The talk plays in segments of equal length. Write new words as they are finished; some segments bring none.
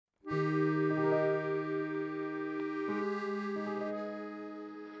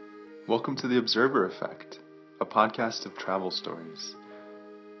Welcome to The Observer Effect, a podcast of travel stories.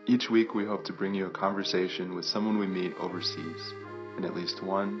 Each week we hope to bring you a conversation with someone we meet overseas, and at least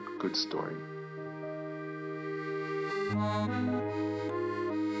one good story.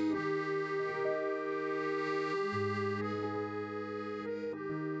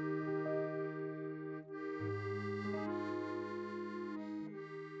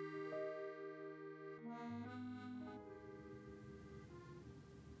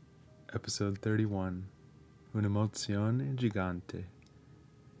 Episode 31, Un'emozione gigante,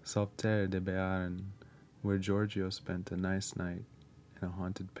 Sauveterre-de-Béarn, where Giorgio spent a nice night in a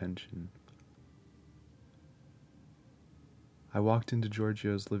haunted pension. I walked into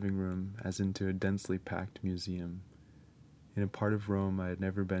Giorgio's living room as into a densely packed museum. In a part of Rome I had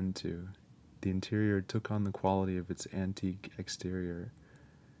never been to, the interior took on the quality of its antique exterior.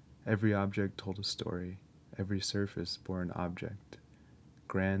 Every object told a story, every surface bore an object.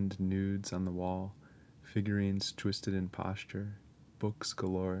 Grand nudes on the wall, figurines twisted in posture, books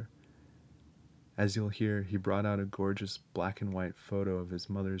galore. As you'll hear, he brought out a gorgeous black and white photo of his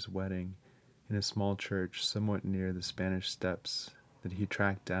mother's wedding in a small church somewhat near the Spanish Steps that he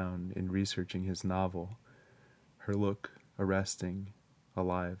tracked down in researching his novel. Her look arresting,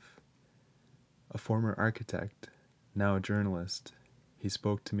 alive. A former architect, now a journalist, he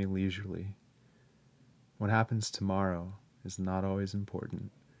spoke to me leisurely. What happens tomorrow is not always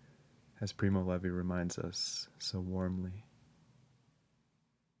important, as Primo Levi reminds us so warmly.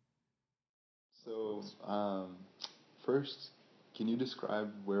 So, first, can you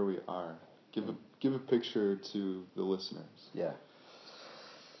describe where we are? Give a picture to the listeners. Yeah.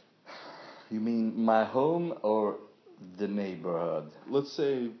 You mean my home or the neighborhood? Let's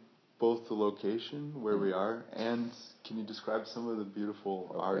say both the location where we are and can you describe some of the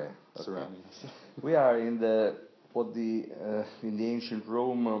beautiful art surroundings? We are in in the ancient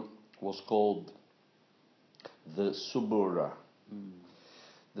Rome was called the Suburra.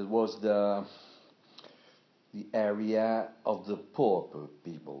 That was the area of the poor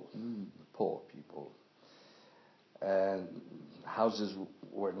people. And houses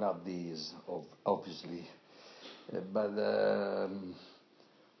were not these, obviously, but the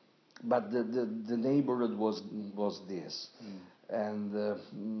neighborhood was this, and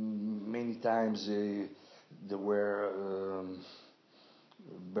many times there were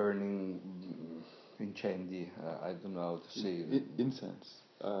burning incendi. I don't know how to say it. Incense.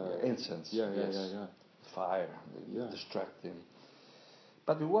 Incense. Yeah. Fire, distracting.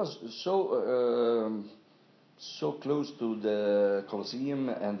 But it was so close to the Colosseum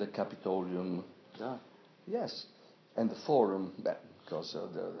and the Capitolium. Yeah. Yes, and the Forum, because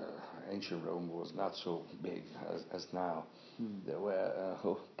the ancient Rome was not so big as now. There were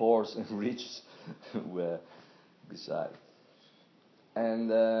poor and rich were beside.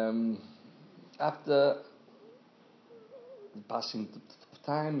 And after the passing of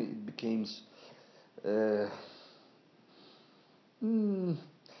time, it became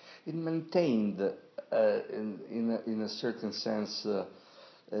it maintained in a certain sense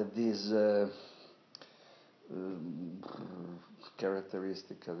this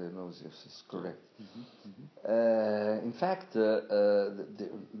characteristic. I don't know if this is correct. In fact,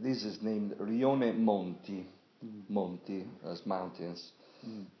 this is named Rione Monti, Monti as mountains,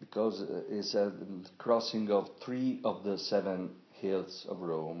 because it's a crossing of 3 of the 7 hills of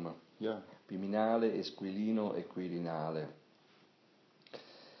Rome. Yeah. Viminale, Esquilino, e Quirinale.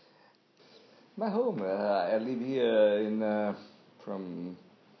 My home. I live here from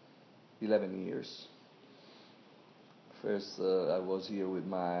 11 years. First, I was here with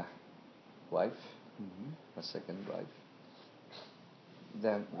my wife, my second wife.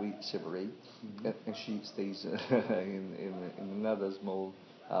 Then we separate, and she stays in another small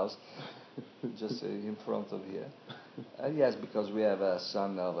house, just in front of here. Yes, because we have a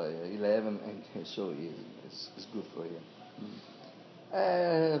son of 11, and so it's good for him.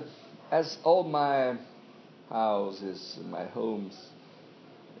 As all my houses, my homes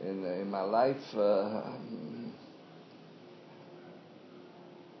in my life,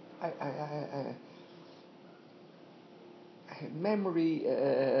 memory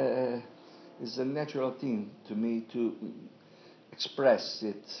is a natural thing to me to express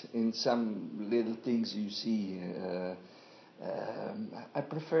it in some little things you see. I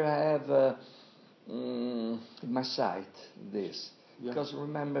prefer to have in my sight this. Yeah. Because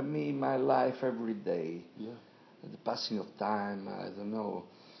remember me, my life every day. Yeah. The passing of time, I don't know.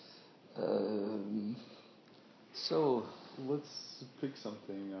 So let's pick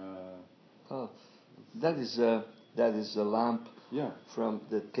something. That is a lamp Yeah.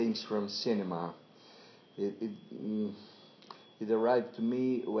 that came from cinema. it arrived to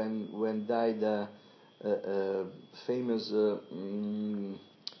me when died a famous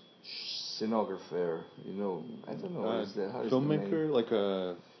scenographer. You know, I don't know. How is the filmmaker, name? like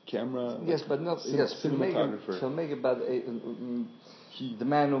a camera. Yes, like but not cinematographer. Filmmaker, but the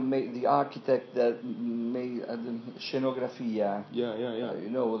man who made the architect that made the scenografia. Yeah. You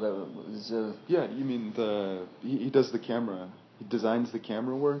know, yeah, you mean he does the camera. He designs the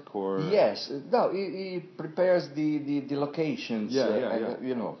camera work, or yes, no, he prepares the locations. Yeah.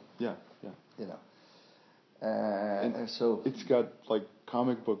 You know. Yeah. You know. So it's got like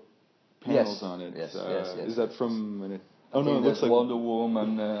comic book panels yes, on it. Yes. Is that from? Oh no, it looks like Wonder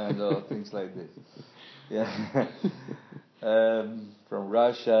Woman and things like this. Yeah. From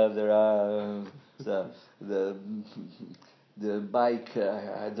Russia, there are the bike.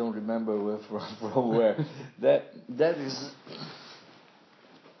 I don't remember from where. That is.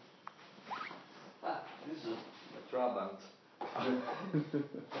 This is a Trabant.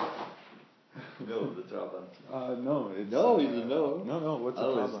 No, the Trabant. No, it's No, you don't know. No. What's a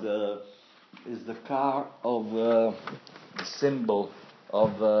Trabant? Is the car of the symbol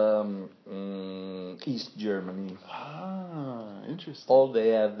of East Germany. Ah, interesting. All they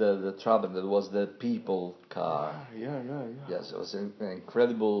have the Trabant. That was the people car. Yeah. Yes, it was an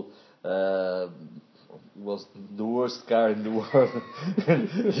incredible. Was the worst car in the world.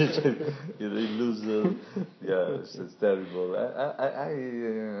 They lose. It's terrible.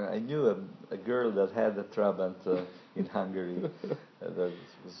 I knew a girl that had a Trabant in Hungary. That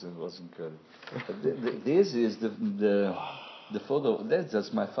was incredible. But this is the photo. That's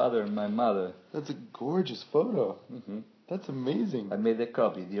just my father and my mother. That's a gorgeous photo. Mm-hmm. That's amazing. I made a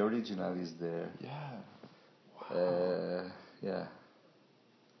copy. The original is there. Yeah. Wow. Yeah.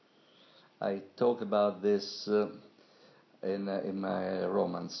 I talk about this in my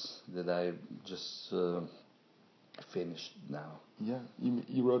romance that I just finished now. Yeah.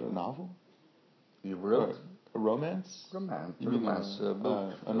 You wrote a novel? You wrote? A romance? Romance. You romance. mean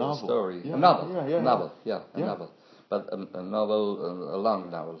Book. A novel? Story. Yeah. A novel. Yeah. A novel. Yeah. A novel. But a novel, a long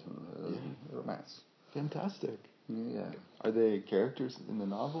novel. Romance. Fantastic. Yeah. Are they characters in the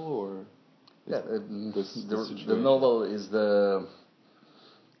novel, or? Yeah. The novel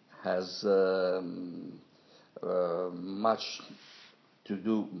has much to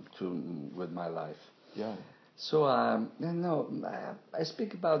do with my life. Yeah. So I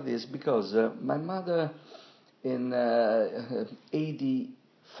speak about this because my mother, in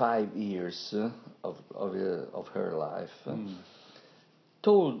 85 years of her life,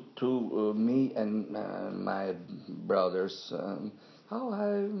 told to me and my brothers how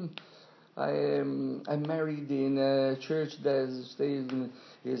I married in a church that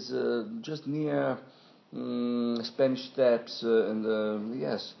is just near Spanish Steps and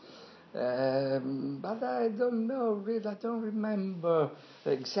yes. But I don't know, really, I don't remember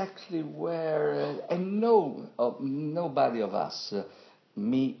exactly where, and nobody of us,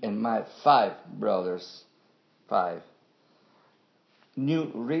 me and my 5 brothers,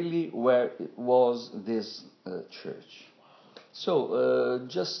 knew really where it was this church. So,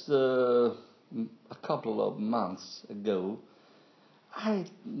 just a couple of months ago,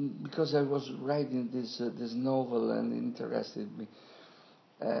 because I was writing this novel and interested me,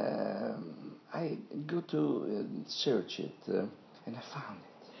 I go to search it and I found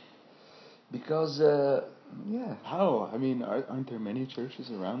it because How? I mean, aren't there many churches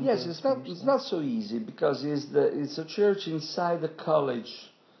around? Yes, it's not so easy because it's a church inside a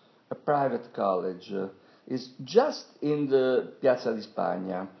college, a private college. It's just in the Piazza di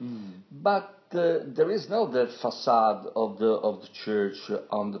Spagna, but there is no that facade of the church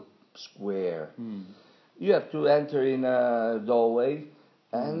on the square. You have to enter in a doorway.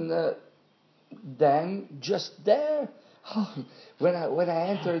 And then just there, when I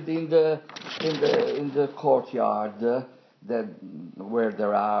entered in the courtyard, that where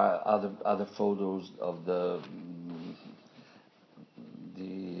there are other photos of the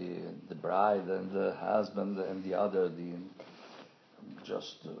bride and the husband and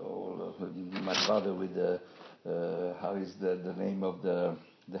just all my father with how is the name of the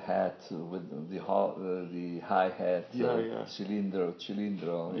hat with the high hat, cilindro.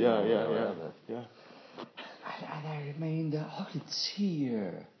 Yeah. And I remained. It's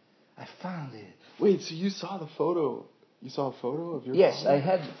here. I found it. Wait, so you saw the photo? You saw a photo of your? Yes, father? I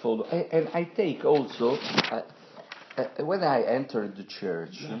had the photo, and I take also. When I entered the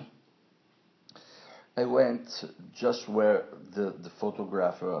church, I went just where the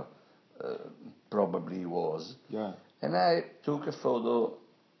photographer probably was. Yeah. And I took a photo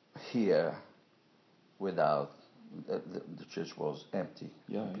here without, the church was empty,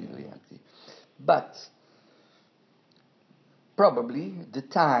 completely empty. But probably the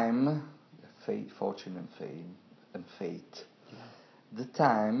time, fate, fortune, and fame, and fate. The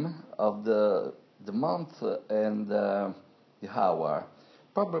time of the month and the hour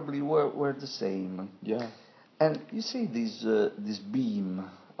probably were the same. Yeah. And you see this beam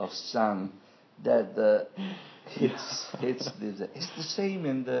of sun that hits this. It's the same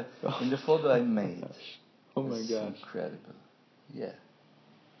in the photo I made. Oh my It's gosh! incredible. Yeah.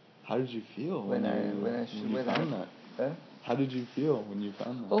 How did you feel When you found that? Huh? How did you feel when you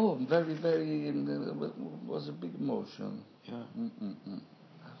found that? Oh, very, very. Was a big emotion. Yeah. Mm-mm-mm.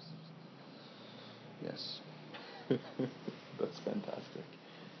 Yes. That's fantastic.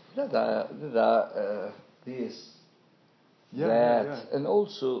 This, Yeah, that, yeah. and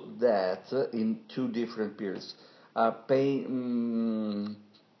also that in two different periods are painted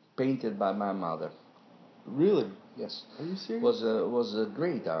by my mother. Really? Yes. Are you serious? Was a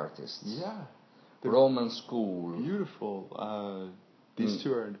great artist. Yeah. Roman school. Beautiful. These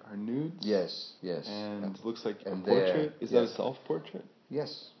two are nudes. Yes, yes. And looks like and a portrait. Is that a yes. self-portrait?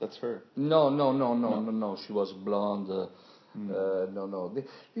 Yes. That's her. No. She was blonde. No.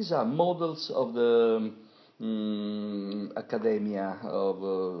 These are models of the Academia of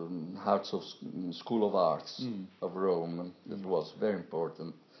Arts of School of Arts of Rome. That was very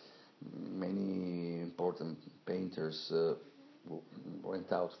important. Many important painters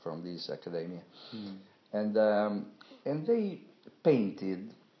went out from this academia, and they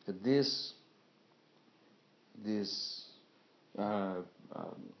painted this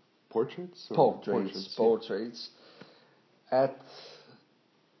portraits at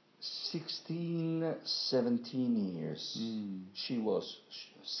 16, 17 years. She was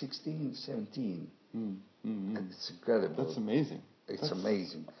 16, 17, and it's incredible. That's amazing. That's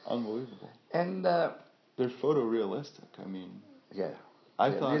amazing. Unbelievable. And they're photorealistic. I mean, yeah.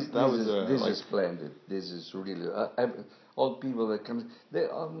 I thought this is splendid. This is really all people that come.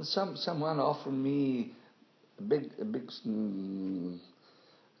 Someone offered me a big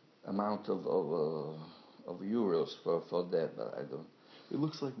amount of euros for that, but I don't. It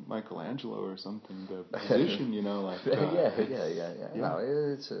looks like Michelangelo or something. The position, like. Yeah. No,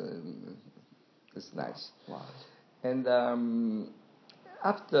 it's nice. Wow. And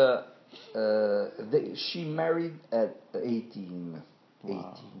after she married at 18.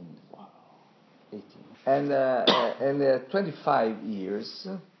 Wow. 18. And 25 years,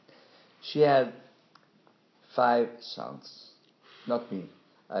 she had 5 sons. Not me.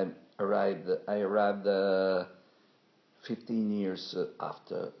 I arrived 15 years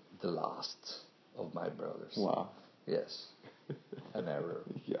after the last of my brothers. Wow. Yes. An error.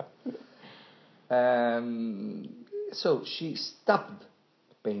 Yeah. So she stopped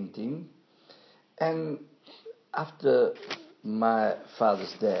painting, and after my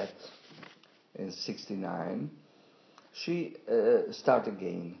father's death in 69, she started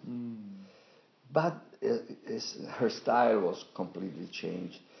again. But her style was completely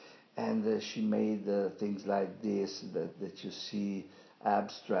changed, and she made things like this that you see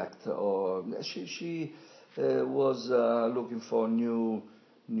abstract, or she was looking for new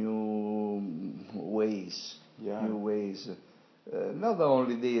ways. Yeah. New ways. Not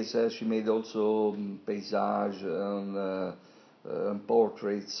only this, she made also paysage and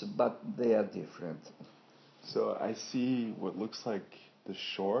portraits, but they are different. So I see what looks like the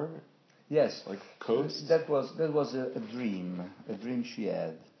shore. Yes, like coast. That was a dream she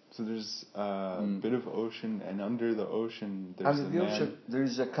had. So there's a bit of ocean, and under the ocean there's under the ocean there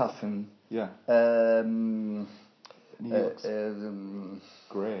is a coffin. Yeah. And he looks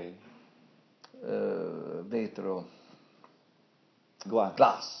gray. Vetro.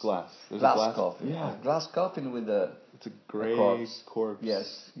 Glass. There's Glass a glass coffin. Yeah. A glass coffin with it's a gray corpse.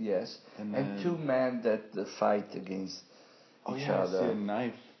 Yes. And 2 men that fight against each I other. see a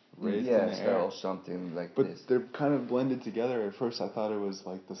knife raised in the air. Or something like but this. But they're kind of blended together. At first I thought it was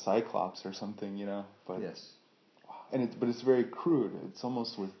like the Cyclops or something, But yes. And it's very crude. It's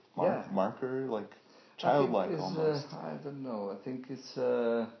almost with marker, like childlike almost. I don't know. I think it's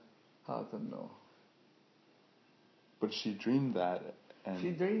I don't know. But she dreamed that. And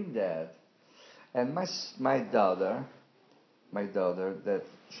my daughter, that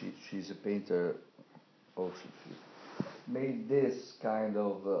she's a painter. Oh, she made this kind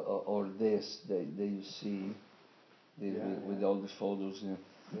of or this that you see with all the photos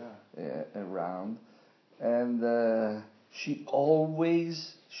around, and she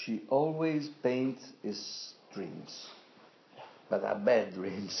always paints his dreams, but are bad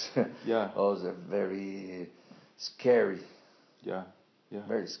dreams. Also very scary. Yeah.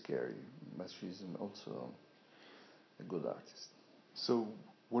 Very scary, but she's also a good artist. So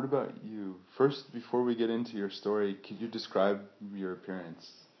What about you? First, before we get into your story, could you describe your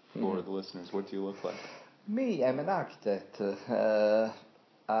appearance for the listeners? What do you look like? Me, I'm an architect. I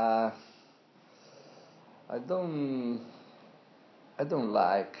don't. I don't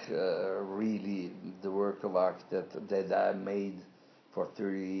like really the work of architect that I made for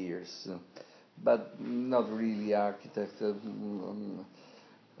 30 years, but not really architect.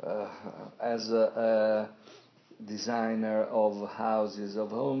 As a designer of houses, of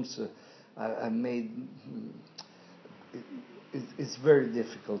homes, I made. It's very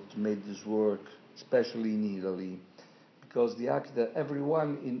difficult to make this work, especially in Italy, because the architect,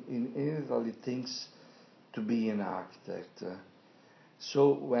 everyone in Italy thinks to be an architect.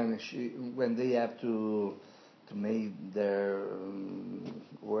 So when they have to make their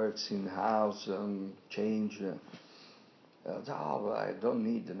works in house and change, I don't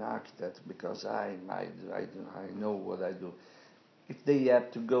need an architect because I know what I do. If they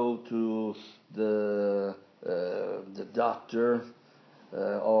have to go to the doctor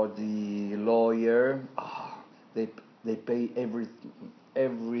or the lawyer, they pay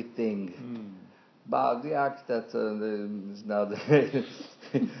everything. But the architect is not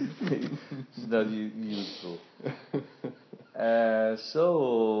it's not useful.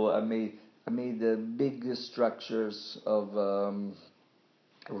 So I made big structures of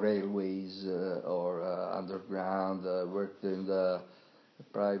railways or underground. Worked in the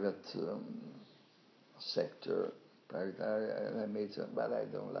private sector. I made some, but I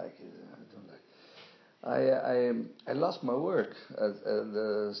don't like it. I don't like. I lost my work at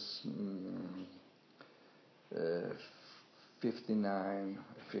the 59.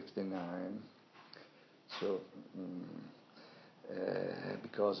 So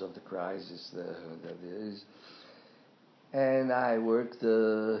because of the crisis that there is, and I worked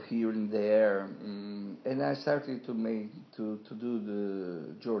here and there, and I started to do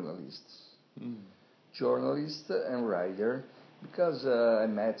the journalist and writer, because I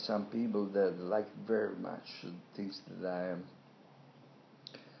met some people that liked very much things that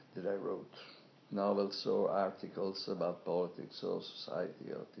I wrote, novels or articles about politics or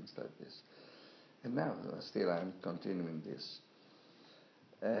society or things like this. And now still I'm continuing this.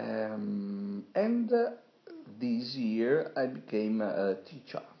 And this year I became a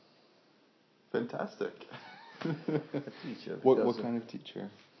teacher. Fantastic. A teacher. What kind of teacher?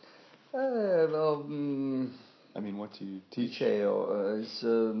 I mean, what do you teach? Liceo. It's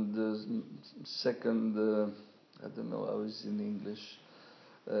the second, I don't know how it's in English,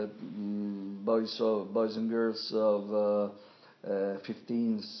 boys and girls of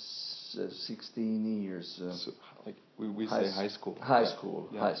 15, 16 years. So, like we say high school. High school,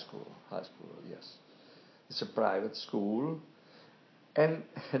 yes. It's a private school, and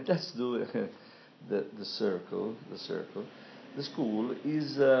let's do the circle. The school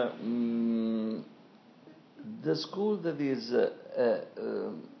is the school that is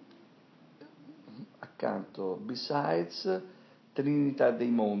accanto, besides Trinità dei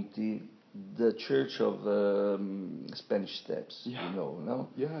Monti, the church of Spanish Steps, you know, no?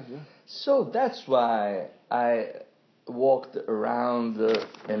 Yeah. So that's why I walked around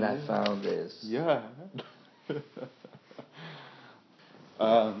and I found this. Yeah.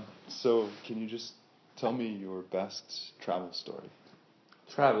 So can you just tell me your best travel story?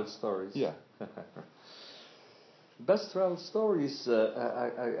 Travel stories? Yeah. Best travel stories,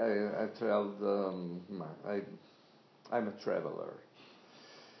 I traveled, I'm a traveler.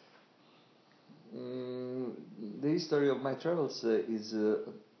 The history of my travels is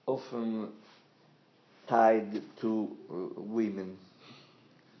often tied to women.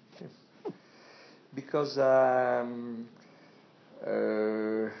 Because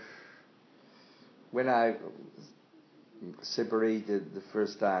when I separated the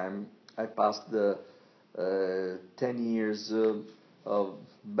first time, I passed the 10 years of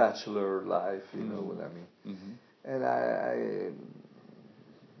bachelor life, you know what I mean. And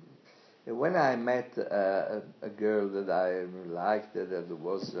when I met a girl that I liked, that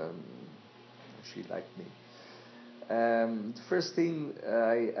was she liked me. The first thing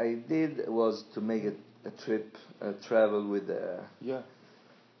I did was to make a travel with her. Yeah.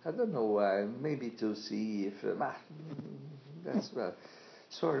 I don't know why, maybe to see if that's well.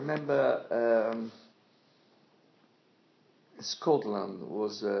 So I remember Scotland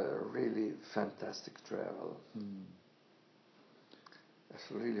was a really fantastic travel.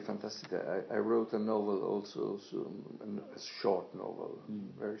 It's really fantastic. I wrote a novel also, a short novel,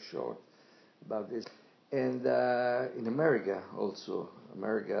 very short, about this. And in America also,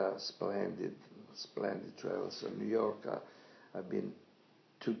 splendid travels. In New York, I've been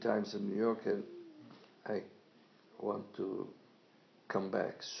 2 times in New York, and I want to come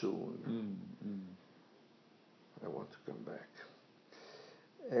back soon. I want to come back.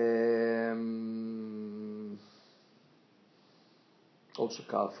 Also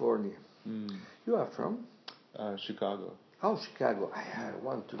California. You are from? Chicago. Oh, Chicago. I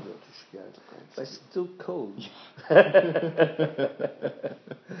want to go to Chicago. But it's too cold.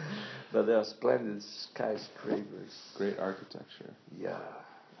 But there are splendid skyscrapers. Great architecture. Yeah.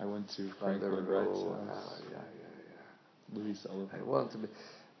 I went to Frank Lloyd Wright's house. Yeah. Louis Sullivan. I want to be,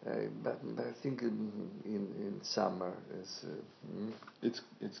 but I think in summer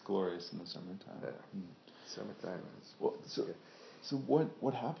it's glorious in the summertime. Summertime. Well, so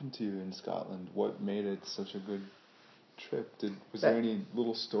what happened to you in Scotland? What made it such a good trip? Was there any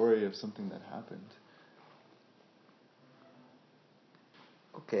little story of something that happened?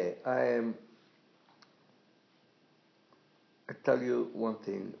 Okay, I tell you one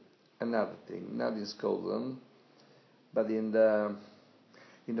thing, another thing. Not in Scotland, but in the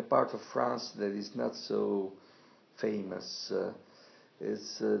part of France that is not so famous.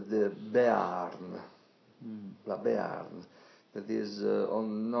 It's the Béarn, La Béarn, that is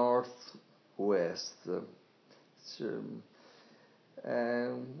on northwest.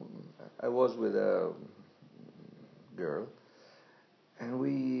 And I was with a girl, and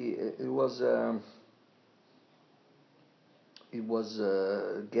it was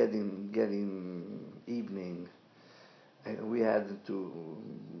getting evening, and we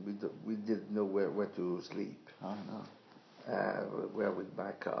didn't know where to sleep. Oh no. We were with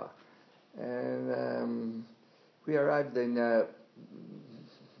my car, and we arrived in a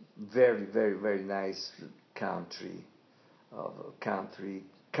very, very, very nice country,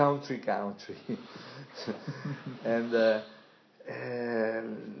 and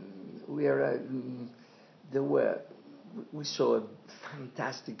we arrived. We saw a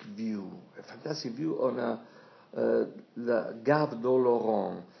fantastic view on the Gave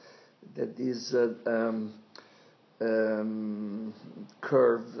d'Oloron, that is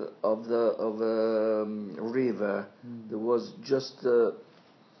curve of a river that was just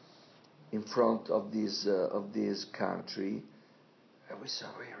in front of this country, and we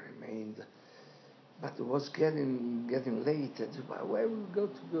remained. But it was getting late. And where we go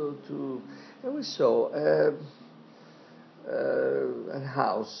to? And we saw a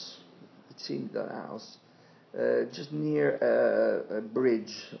house. It seemed a house just near a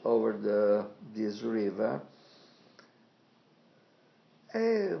bridge over this river.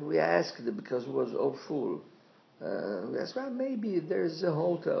 And we asked, because it was all full. We asked, well, maybe there's a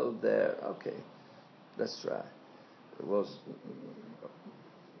hotel there. Okay, let's try. It was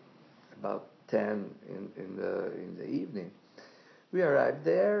about 10 in the evening. We arrived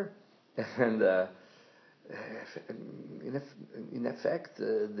there, and in effect,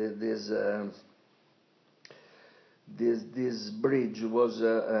 this bridge was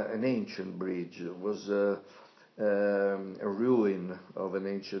an ancient bridge. It was a ruin of an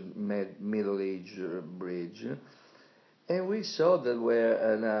ancient Middle Age bridge, and we saw that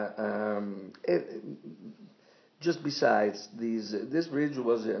just besides this bridge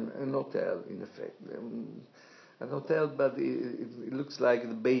was an hotel, in effect, an hotel, but it looks like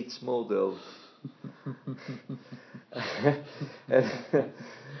the Bates model.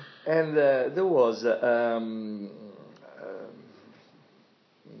 And there was un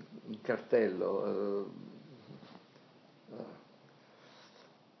cartello.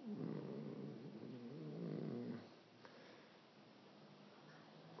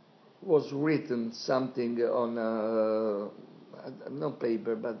 Was written something on no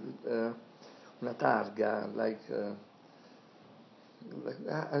paper, but una targa, like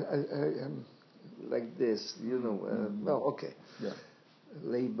this, well, okay. Yeah.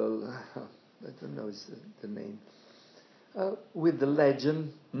 Label, I don't know is the name, with the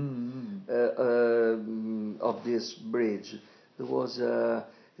legend of this bridge. There was a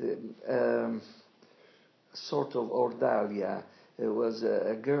sort of ordalia. It was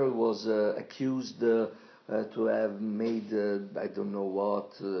a girl was accused to have made I don't know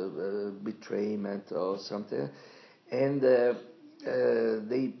what betrayment or something, and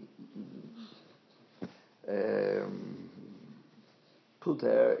they put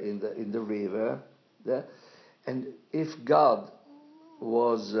her in the river, and if God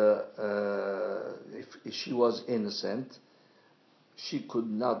was if she was innocent, she could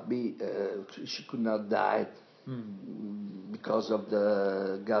not die because of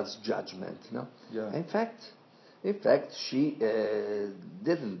God's judgment. No. Yeah. In fact, she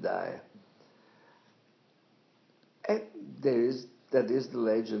didn't die. And that is the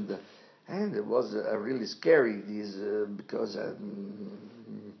legend, and it was really scary. Because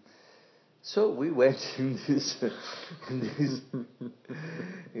So we went in this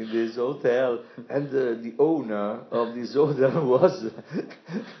hotel, and the owner of this hotel was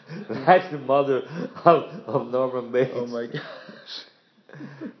like the mother of Norman Bates. Oh my gosh.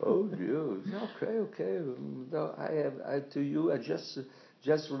 Oh, you. Okay. No, I to you. I just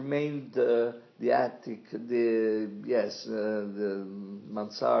remained the attic, the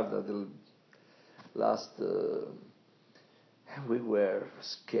mansarda, the last. We were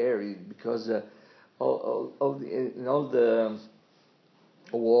scary because in all the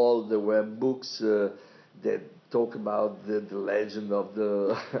wall there were books that talk about the legend of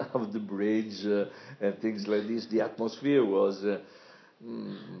the of the bridge and things like this. The atmosphere was a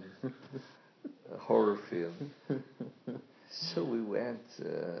horror film. So we went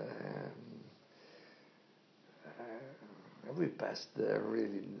and we passed a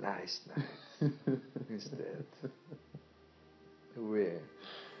really nice night instead. A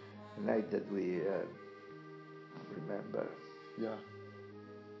night that we remember. Yeah.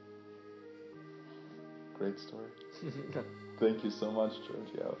 Great story. Thank you so much,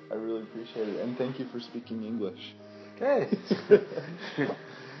 Giorgio. I really appreciate it. And thank you for speaking English. Okay.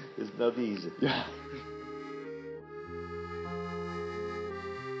 It's not easy. Yeah.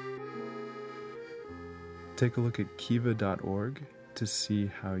 Take a look at kiva.org to see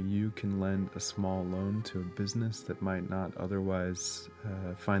how you can lend a small loan to a business that might not otherwise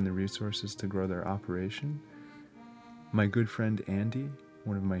find the resources to grow their operation. My good friend Andy,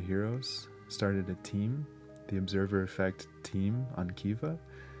 one of my heroes, started a team, the Observer Effect team on Kiva.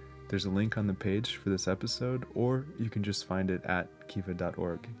 There's a link on the page for this episode, or you can just find it at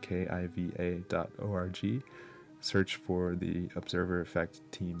kiva.org, kiva.org. Search for the Observer Effect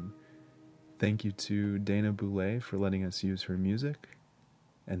team. Thank you to Dana Boulé for letting us use her music,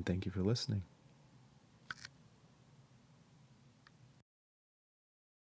 and thank you for listening.